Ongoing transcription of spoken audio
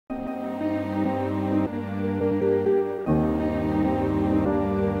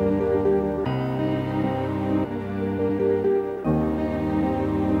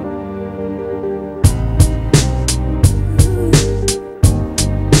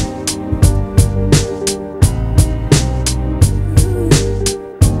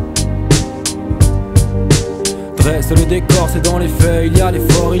C'est le décor, c'est dans les faits, il y a les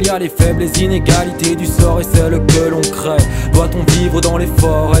forts, il y a les faibles, les inégalités du sort et celles que l'on crée. Doit-on vivre dans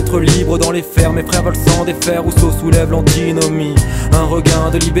l'effort, être libre dans les fers? Mes frères veulent s'en défaire, Rousseau soulève l'antinomie. Un regain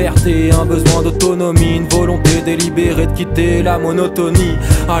de liberté, un besoin d'autonomie, une volonté délibérée de quitter la monotonie.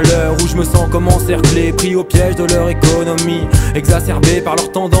 À l'heure où je me sens comme encerclé, pris au piège de leur économie, exacerbé par leur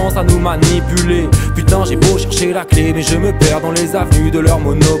tendance à nous manipuler. Putain, j'ai beau chercher la clé, mais je me perds dans les avenues de leur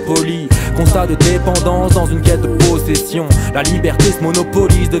monopoly. Constat de dépendance dans une quête de possession. La liberté se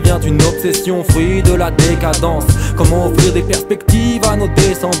monopolise, devient une obsession, fruit de la décadence. Comment offrir des perspectives à nos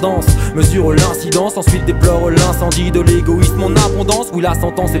descendances? Mesure l'incidence, ensuite déplore l'incendie de l'égoïsme en abondance. Oui, la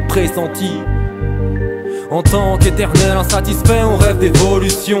sentence est pressentie. En tant qu'éternel insatisfait, on rêve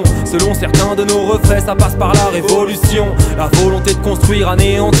d'évolution. Selon certains de nos refrains, ça passe par la révolution. La volonté de construire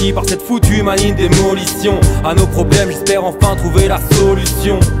anéantie par cette foutue manie de démolition. À nos problèmes, j'espère enfin trouver la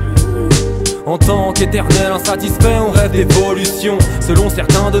solution. En tant qu'éternel insatisfait, on rêve d'évolution. Selon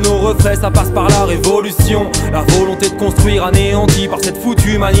certains de nos refrains, ça passe par la révolution. La volonté de construire anéantie par cette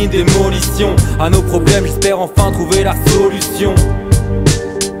foutue manie de démolition. À nos problèmes, j'espère enfin trouver la solution.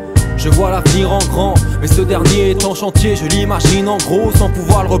 Je vois l'avenir en grand, mais ce dernier est en chantier. Je l'imagine en gros sans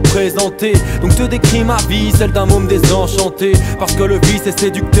pouvoir le représenter. Donc te décris ma vie, celle d'un môme désenchanté. Parce que le vice est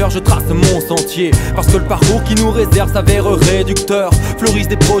séducteur, je trace mon sentier. Parce que le parcours qui nous réserve s'avère réducteur. Fleurissent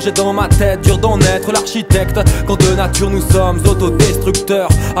des projets dans ma tête, dur d'en être l'architecte. Quand de nature nous sommes autodestructeurs,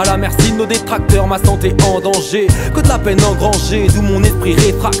 à la merci de nos détracteurs, ma santé en danger. Que de la peine engrangée, d'où mon esprit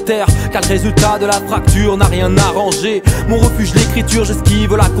réfractaire. Car le résultat de la fracture n'a rien arrangé. Mon refuge l'écriture,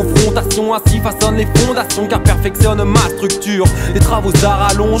 j'esquive la confrontation. Ainsi façonne les fondations car perfectionne ma structure. Les travaux ça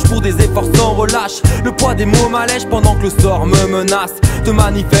rallonge pour des efforts sans relâche. Le poids des mots m'allège pendant que le sort me menace. Te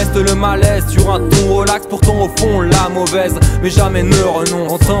manifeste le malaise sur un ton relax. Pourtant au fond la mauvaise, mais jamais ne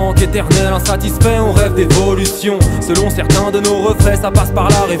renonce. En tant qu'éternel insatisfait, on rêve d'évolution. Selon certains de nos refrains, ça passe par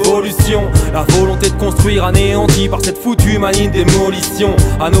la révolution. La volonté de construire anéantie par cette foutue manie de démolition.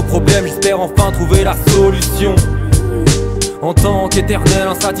 À nos problèmes, j'espère enfin trouver la solution. En tant qu'éternel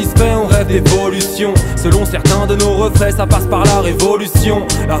insatisfait, on rêve d'évolution. Selon certains de nos refrains, ça passe par la révolution.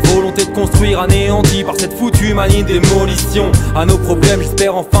 La volonté de construire anéantie par cette foutue manie de démolition. À nos problèmes,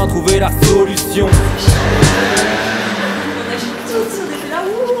 j'espère enfin trouver la solution.